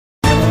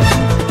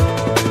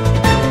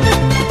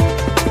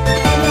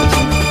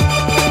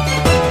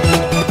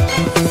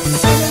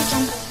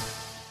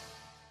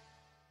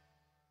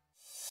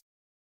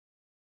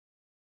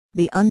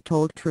The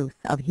Untold Truth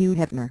of Hugh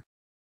Hefner.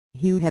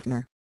 Hugh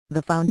Hefner,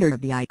 the founder of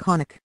the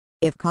iconic,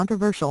 if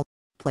controversial,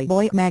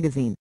 Playboy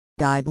magazine,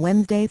 died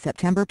Wednesday,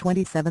 September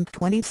 27,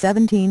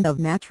 2017 of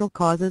natural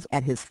causes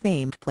at his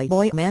famed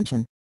Playboy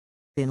mansion.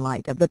 In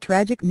light of the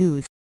tragic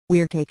news,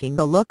 we're taking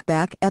a look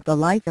back at the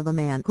life of a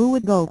man who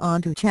would go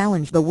on to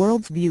challenge the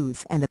world's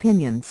views and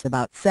opinions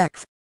about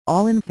sex,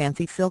 all in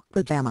fancy silk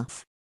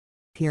pajamas.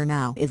 Here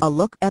now is a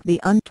look at the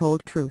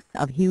untold truth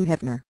of Hugh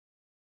Hefner.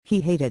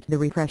 He hated the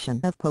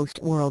repression of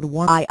post-World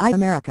War II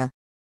America.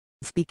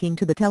 Speaking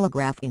to The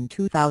Telegraph in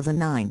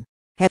 2009,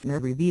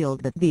 Hefner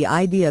revealed that the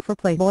idea for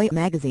Playboy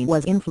magazine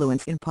was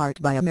influenced in part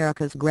by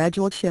America's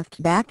gradual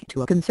shift back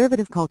to a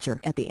conservative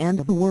culture at the end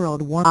of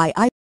World War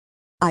II.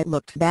 "I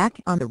looked back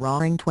on the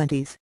Roaring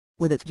Twenties,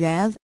 with its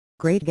jazz,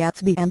 Great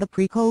Gatsby and the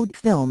pre-code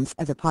films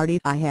as a party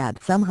I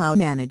had somehow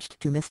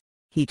managed to miss,"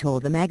 he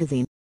told the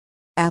magazine.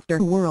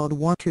 "After World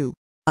War II,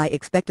 I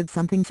expected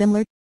something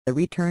similar, a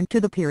return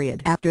to the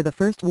period after the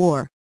First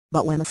War,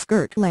 but when the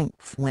skirt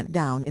lengths went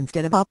down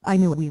instead of up I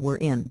knew we were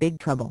in big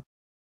trouble.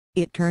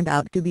 It turned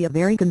out to be a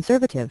very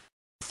conservative,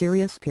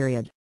 serious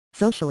period,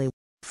 socially,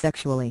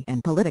 sexually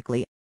and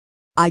politically.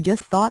 I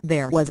just thought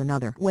there was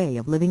another way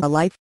of living a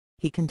life,"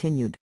 he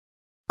continued.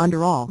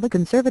 "Under all the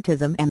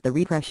conservatism and the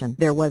repression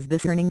there was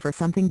this yearning for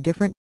something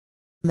different.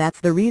 That's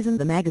the reason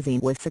the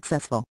magazine was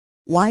successful,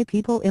 why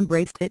people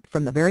embraced it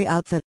from the very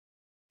outset."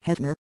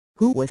 Hefner,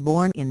 who was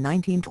born in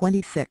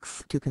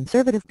 1926 to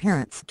conservative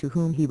parents to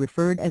whom he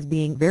referred as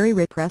being very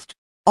repressed,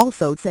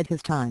 also said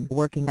his time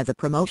working as a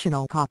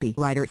promotional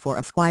copywriter for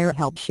Esquire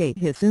helped shape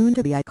his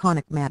soon-to-be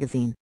iconic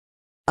magazine.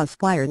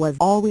 Esquire was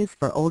always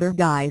for older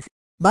guys,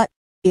 but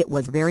it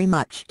was very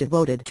much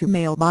devoted to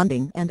male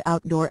bonding and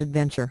outdoor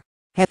adventure,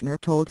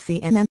 Hefner told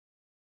CNN.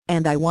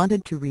 "And I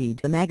wanted to read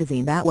the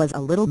magazine that was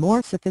a little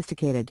more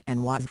sophisticated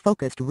and was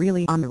focused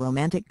really on the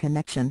romantic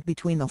connection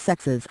between the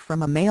sexes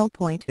from a male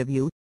point of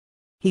view."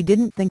 He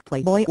didn't think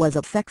Playboy was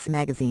a sex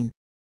magazine.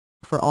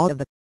 For all of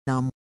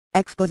the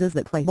exposes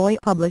that Playboy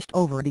published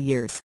over the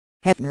years,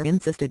 Hefner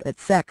insisted that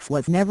sex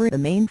was never the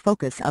main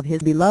focus of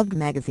his beloved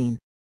magazine.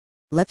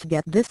 "Let's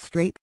get this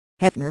straight,"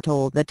 Hefner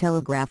told The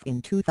Telegraph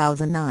in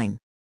 2009.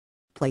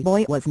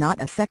 "Playboy was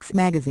not a sex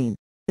magazine,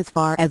 as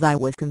far as I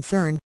was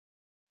concerned.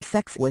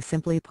 Sex was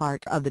simply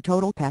part of the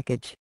total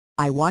package.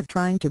 I was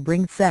trying to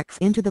bring sex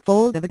into the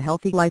fold of a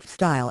healthy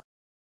lifestyle.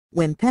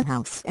 When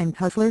Penthouse and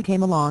Hustler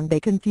came along they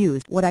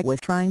confused what I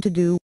was trying to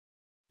do.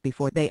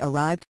 Before they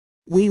arrived,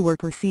 we were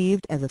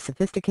perceived as a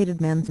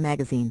sophisticated men's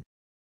magazine."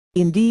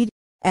 Indeed,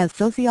 as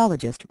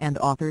sociologist and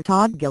author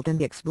Todd Gilton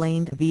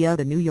explained via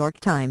the New York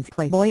Times,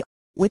 Playboy,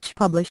 which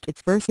published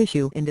its first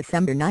issue in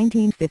December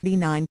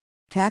 1959,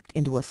 tacked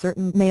into a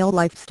certain male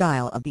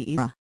lifestyle of the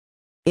era.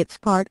 "It's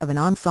part of an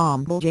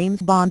ensemble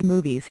James Bond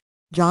movies,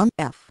 John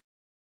F.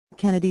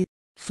 Kennedy,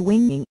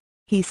 swinging,"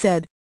 he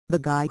said, "the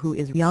guy who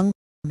is young,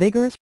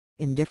 vigorous,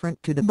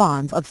 indifferent to the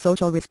bonds of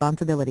social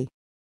responsibility."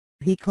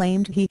 He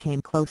claimed he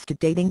came close to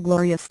dating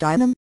Gloria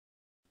Steinem.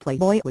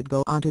 Playboy would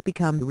go on to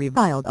become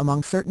reviled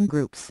among certain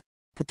groups,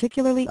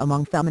 particularly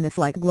among feminists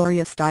like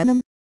Gloria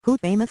Steinem, who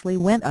famously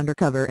went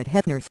undercover at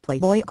Hefner's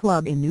Playboy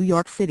Club in New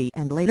York City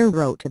and later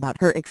wrote about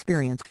her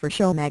experience for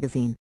Show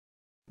magazine.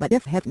 But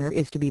if Hefner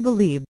is to be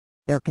believed,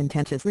 their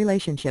contentious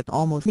relationship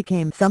almost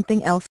became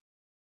something else.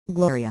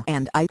 "Gloria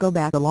and I go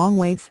back a long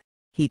ways,"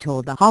 he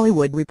told The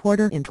Hollywood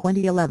Reporter in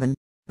 2011,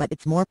 "but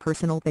it's more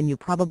personal than you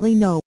probably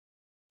know.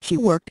 She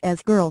worked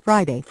as Girl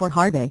Friday for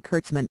Harvey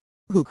Kurtzman,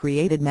 who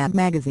created Mad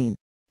magazine,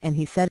 and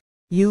he said,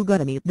 'You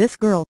gotta meet this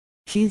girl,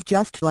 she's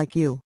just like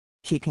you,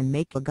 she can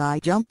make a guy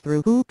jump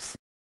through hoops.'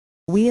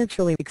 We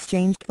actually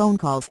exchanged phone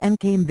calls and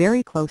came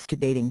very close to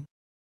dating."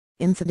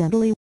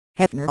 Incidentally,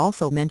 Hefner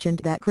also mentioned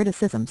that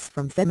criticisms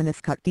from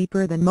feminists cut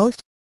deeper than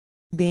most.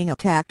 "Being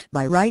attacked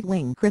by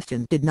right-wing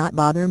Christians did not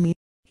bother me,"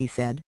 he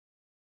said.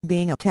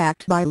 "Being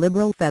attacked by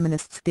liberal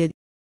feminists did."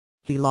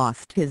 He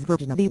lost his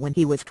virginity when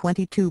he was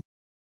 22.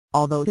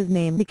 Although his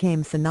name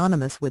became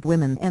synonymous with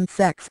women and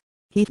sex,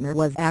 Hefner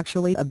was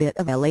actually a bit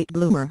of a late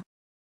bloomer.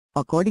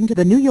 According to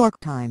the New York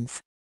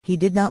Times, he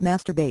did not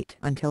masturbate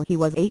until he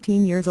was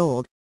 18 years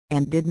old,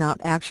 and did not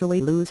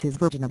actually lose his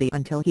virginity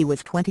until he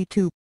was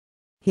 22.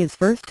 His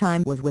first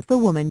time was with the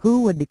woman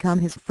who would become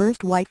his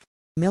first wife,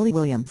 Millie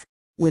Williams,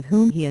 with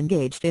whom he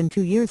engaged in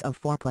 2 years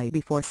of foreplay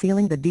before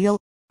sealing the deal,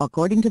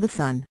 according to The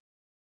Sun.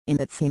 In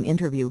that same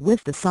interview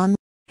with The Sun,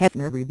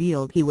 Hefner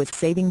revealed he was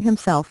saving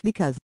himself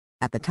because,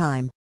 at the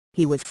time,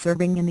 he was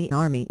serving in the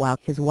army while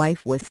his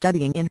wife was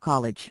studying in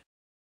college.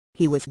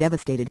 He was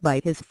devastated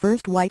by his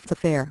first wife's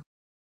affair.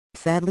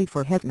 Sadly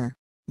for Hefner,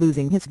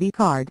 losing his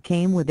V-card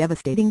came with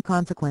devastating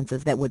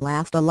consequences that would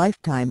last a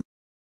lifetime.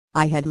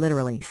 "I had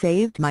literally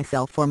saved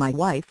myself for my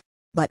wife,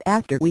 but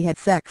after we had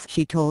sex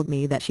she told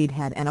me that she'd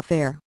had an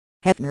affair,"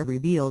 Hefner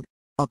revealed,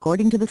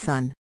 according to The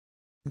Sun.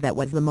 "That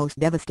was the most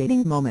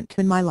devastating moment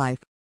in my life,"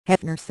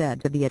 Hefner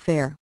said of the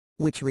affair,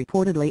 which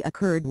reportedly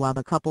occurred while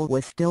the couple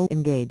was still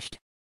engaged.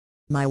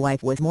 "My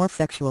wife was more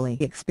sexually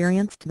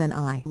experienced than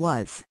I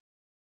was.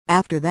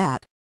 After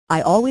that, I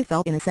always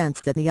felt in a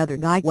sense that the other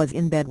guy was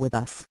in bed with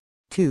us,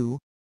 too.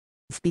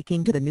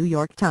 Speaking to the New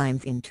York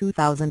Times in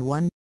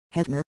 2001,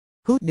 Hefner,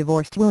 who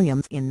divorced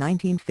Williams in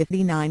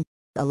 1959,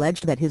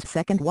 alleged that his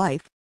second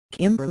wife,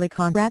 Kimberly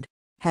Conrad,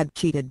 had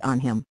cheated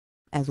on him,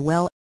 as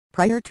well,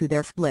 prior to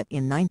their split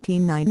in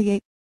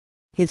 1998.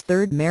 His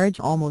third marriage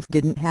almost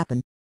didn't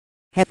happen.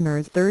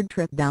 Hefner's third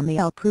trip down the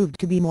aisle proved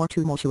to be more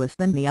tumultuous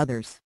than the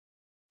others.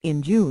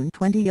 In June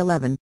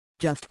 2011,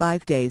 just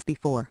 5 days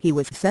before he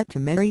was set to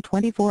marry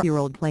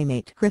 24-year-old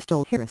playmate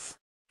Crystal Harris,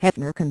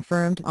 Hefner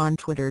confirmed on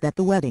Twitter that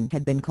the wedding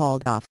had been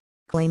called off,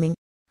 claiming,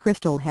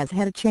 "Crystal has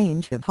had a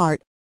change of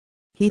heart."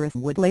 Harris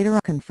would later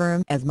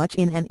confirm as much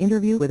in an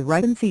interview with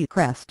Ryan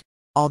Seacrest,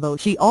 although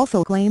she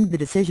also claimed the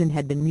decision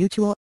had been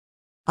mutual.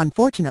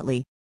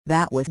 Unfortunately,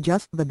 that was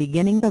just the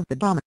beginning of the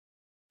drama.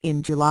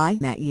 In July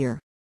that year,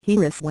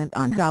 Harris went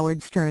on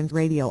Howard Stern's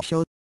radio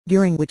show,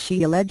 during which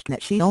she alleged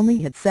that she only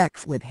had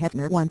sex with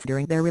Hefner once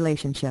during their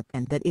relationship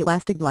and that it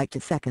lasted like 2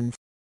 seconds.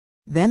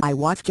 "Then I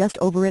was just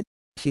over it,"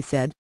 she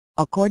said,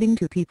 according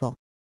to People.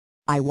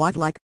 "I was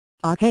like,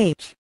 okay,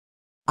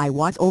 I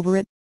was over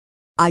it.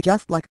 I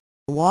just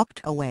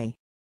walked away.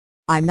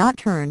 I'm not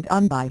turned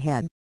on by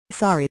head,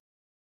 sorry."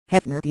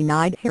 Hefner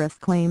denied Harris'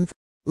 claims,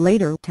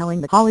 later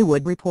telling The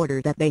Hollywood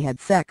Reporter that they had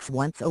sex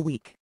once a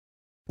week.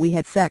 "We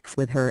had sex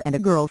with her and a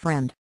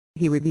girlfriend,"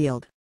 he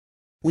revealed.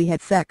 "We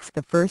had sex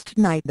the first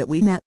night that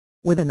we met,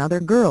 with another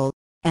girl,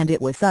 and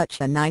it was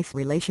such a nice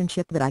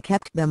relationship that I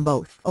kept them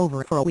both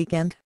over for a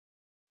weekend."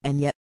 And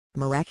yet,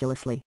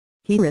 miraculously,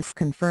 Harris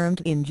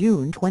confirmed in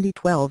June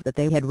 2012 that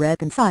they had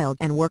reconciled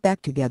and were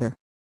back together.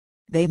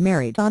 They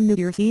married on New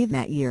Year's Eve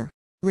that year,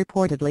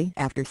 reportedly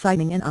after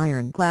signing an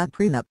ironclad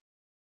prenup.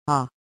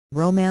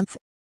 Romance.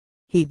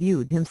 He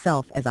viewed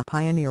himself as a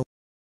pioneer.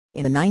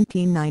 In a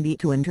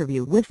 1992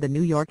 interview with the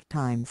New York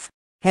Times,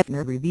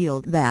 Hefner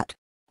revealed that,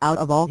 out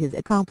of all his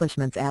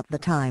accomplishments at the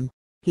time,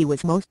 he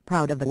was most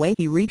proud of the way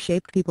he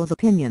reshaped people's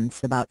opinions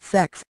about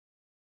sex.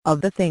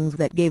 "Of the things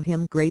that gave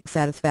him great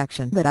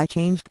satisfaction that I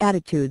changed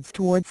attitudes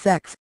towards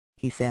sex,"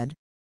 he said.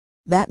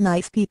 "That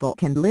nice people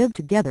can live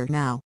together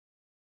now.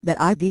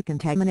 That I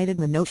decontaminated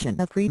the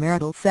notion of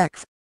premarital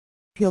sex."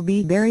 He'll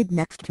be buried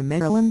next to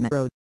Marilyn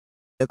Monroe.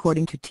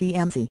 According to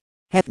TMZ,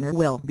 Hefner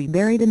will be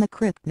buried in the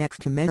crypt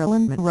next to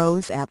Marilyn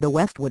Monroe's at the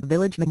Westwood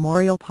Village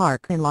Memorial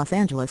Park in Los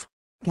Angeles,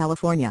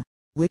 California,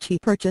 which he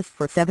purchased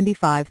for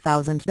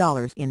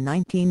 $75,000 in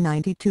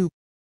 1992.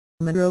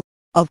 Monroe,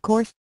 of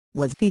course,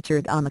 was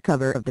featured on the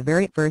cover of the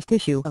very first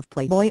issue of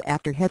Playboy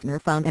after Hefner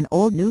found an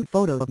old nude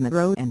photo of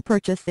Monroe and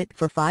purchased it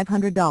for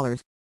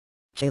 $500.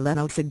 Jay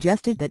Leno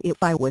suggested that if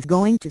I was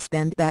going to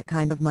spend that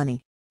kind of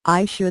money,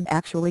 I should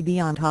actually be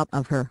on top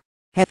of her,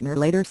 Hefner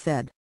later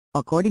said,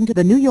 according to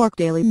the New York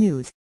Daily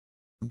News.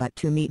 "But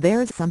to me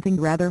there's something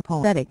rather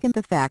poetic in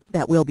the fact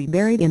that we'll be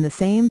buried in the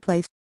same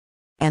place.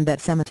 And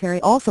that cemetery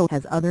also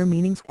has other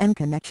meanings and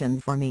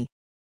connections for me.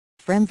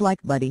 Friends like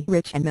Buddy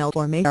Rich and Mel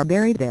Torme are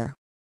buried there.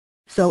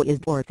 So is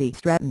Dorothy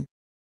Stratton."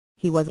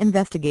 He was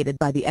investigated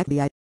by the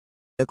FBI.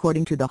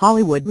 According to The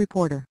Hollywood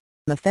Reporter,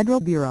 the Federal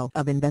Bureau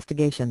of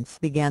Investigations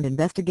began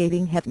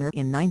investigating Hefner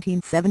in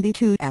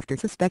 1972 after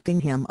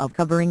suspecting him of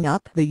covering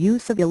up the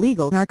use of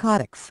illegal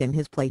narcotics in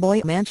his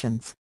Playboy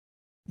mansions.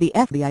 The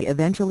FBI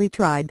eventually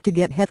tried to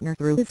get Hefner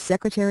through his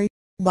secretary,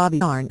 Bobby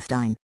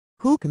Arnstein,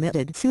 who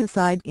committed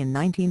suicide in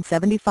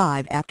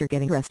 1975 after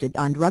getting arrested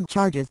on drug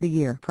charges the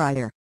year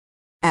prior.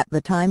 At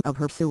the time of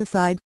her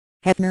suicide,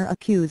 Hefner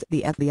accused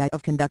the FBI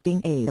of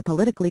conducting a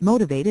politically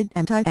motivated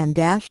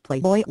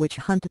anti-Playboy witch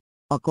hunt,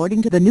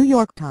 according to the New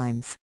York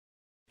Times.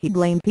 He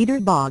blamed Peter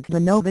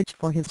Bogdanovich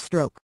for his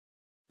stroke.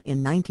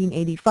 In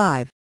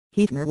 1985,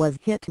 Hefner was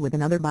hit with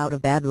another bout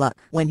of bad luck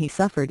when he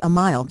suffered a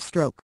mild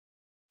stroke.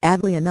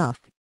 Oddly enough,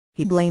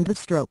 he blamed the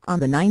stroke on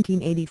the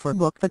 1984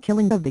 book The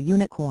Killing of the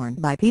Unicorn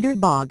by Peter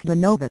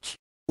Bogdanovich,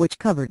 which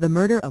covered the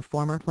murder of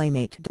former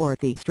playmate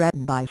Dorothy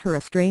Stratton by her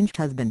estranged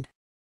husband.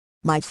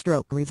 "My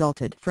stroke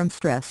resulted from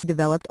stress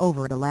developed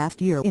over the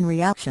last year in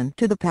reaction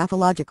to the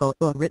pathological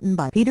book written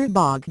by Peter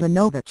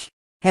Bogdanovich,"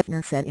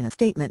 Hefner said in a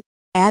statement,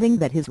 adding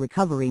that his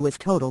recovery was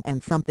total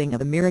and something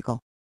of a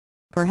miracle.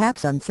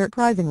 Perhaps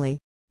unsurprisingly,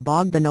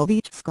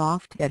 Bogdanovich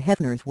scoffed at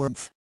Hefner's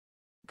words.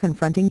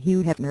 Confronting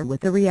Hugh Hefner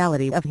with the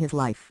reality of his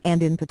life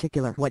and in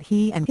particular what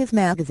he and his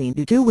magazine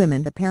do to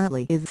women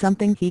apparently is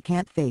something he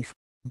can't face,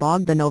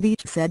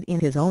 Bogdanovich said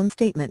in his own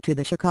statement to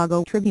the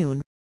Chicago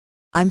Tribune.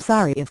 "I'm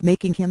sorry if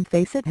making him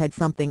face it had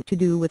something to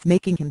do with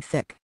making him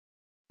sick.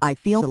 I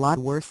feel a lot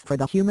worse for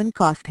the human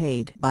cost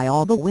paid by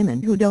all the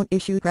women who don't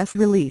issue press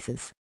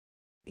releases.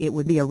 It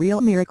would be a real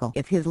miracle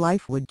if his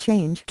life would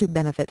change to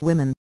benefit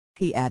women,"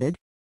 he added.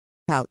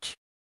 Ouch.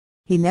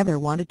 He never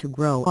wanted to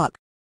grow up.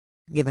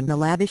 Given the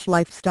lavish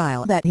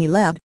lifestyle that he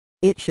led,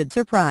 it should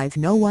surprise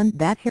no one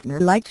that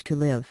Hefner liked to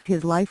live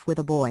his life with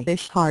a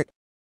boyish heart.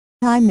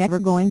 "I'm never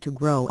going to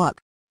grow up,"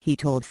 he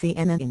told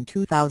CNN in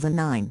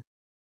 2009.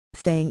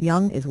 "Staying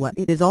young is what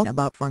it is all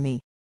about for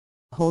me.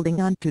 Holding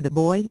on to the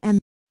boy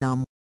and,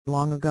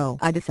 long ago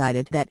I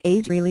decided that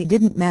age really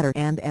didn't matter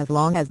and as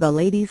long as the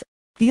ladies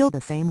feel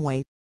the same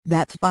way,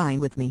 that's fine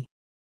with me."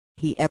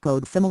 He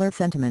echoed similar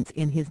sentiments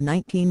in his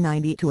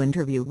 1992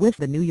 interview with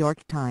the New York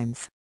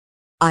Times.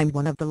 "I'm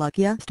one of the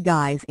luckiest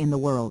guys in the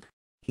world,"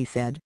 he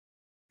said.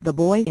 "The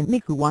boy in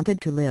me who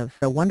wanted to live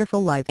a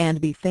wonderful life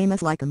and be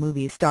famous like a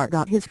movie star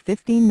got his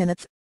 15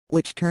 minutes,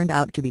 which turned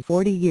out to be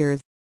 40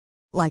 years.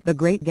 Like The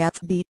Great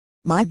Gatsby,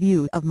 my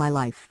view of my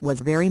life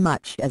was very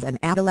much as an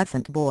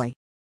adolescent boy.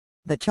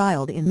 The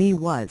child in me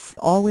was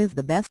always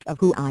the best of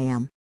who I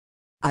am.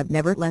 I've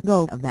never let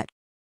go of that."